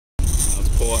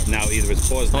paused. Now either it's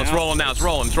paused. Oh, it's rolling now. It's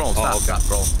rolling. It's rolling. Stop. Oh, okay. Stop.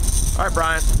 Roll. All right,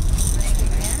 Brian.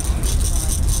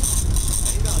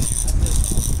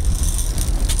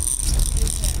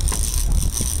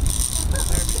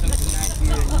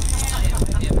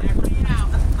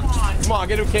 Come on,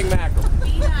 get a king mackerel.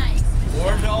 Be nice.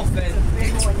 Or dolphin.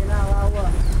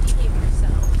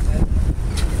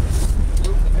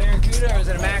 A barracuda or is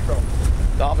it a mackerel?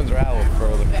 Dolphins are out a little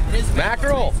further. It is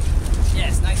Mackerel.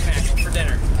 Yes, nice mackerel for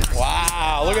dinner.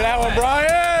 Wow, look at that one,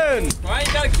 Brian. Brian,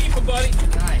 you gotta keep her, buddy.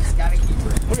 Nice, gotta keep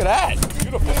her. Look at that.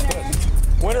 Beautiful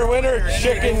fish. Winner, winner,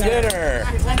 chicken dinner.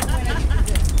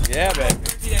 Yeah, baby.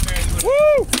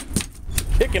 Woo!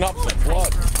 Kicking up some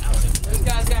blood. This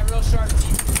guy's got real sharp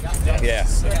teeth. Yeah.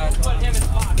 Put him in the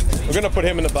box. We're gonna put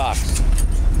him in the box.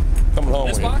 Coming home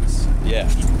This with box? him. Yeah.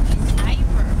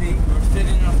 We're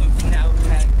sitting up looking now.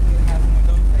 Have one of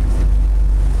those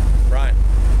things. Brian.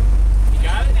 You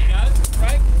got it? You got it?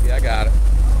 Right? Yeah, I got it.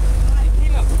 He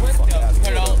came up quick though.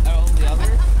 Put all the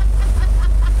others.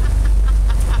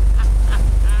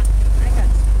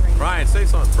 Brian, say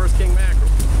something. First king mackerel.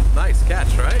 Nice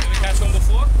catch, right? Did we catch one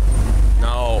before?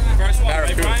 No. First one,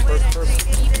 right, Barracuda. Brian? First.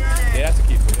 Yeah, that's a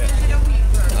keeper. Yeah.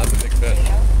 That's a big fish.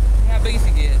 How big is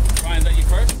he get? Brian, that you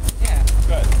first? Yeah.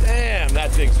 Good. Damn,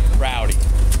 that thing's rowdy.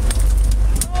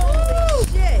 Oh,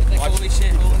 shit. Like, holy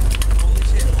shit, holy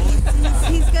shit,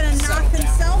 He's gonna knock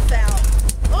himself out.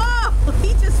 Oh,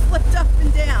 he just flipped up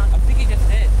and down. I think he just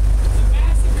did.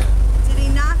 Did he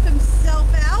knock himself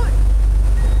out?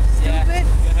 Yeah. Stupid.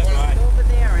 Go ahead, Brian. Go over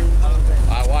there and hold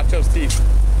it. Watch those teeth.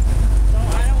 I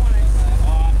don't want to.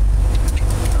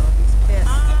 He's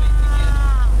pissed.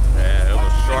 Yeah, those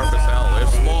are sharp as hell.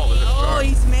 They're small, but they're Oh, sharp.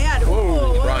 he's mad.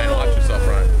 Whoa, Brian, watch yourself,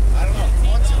 Brian.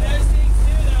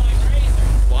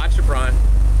 Watch it, Brian.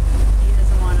 He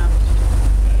doesn't want to.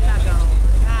 Not go.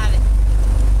 Got it.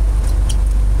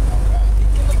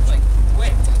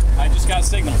 I just got a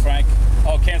signal, Frank.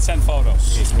 Oh, can't send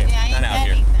photos. Yeah, I ain't Not out said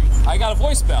here. anything. I got a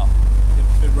voicemail.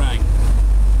 It rang.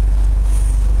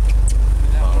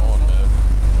 Not on, man.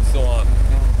 Still on.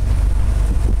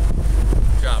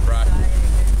 Good job, Brian.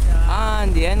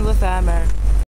 On the endless summer.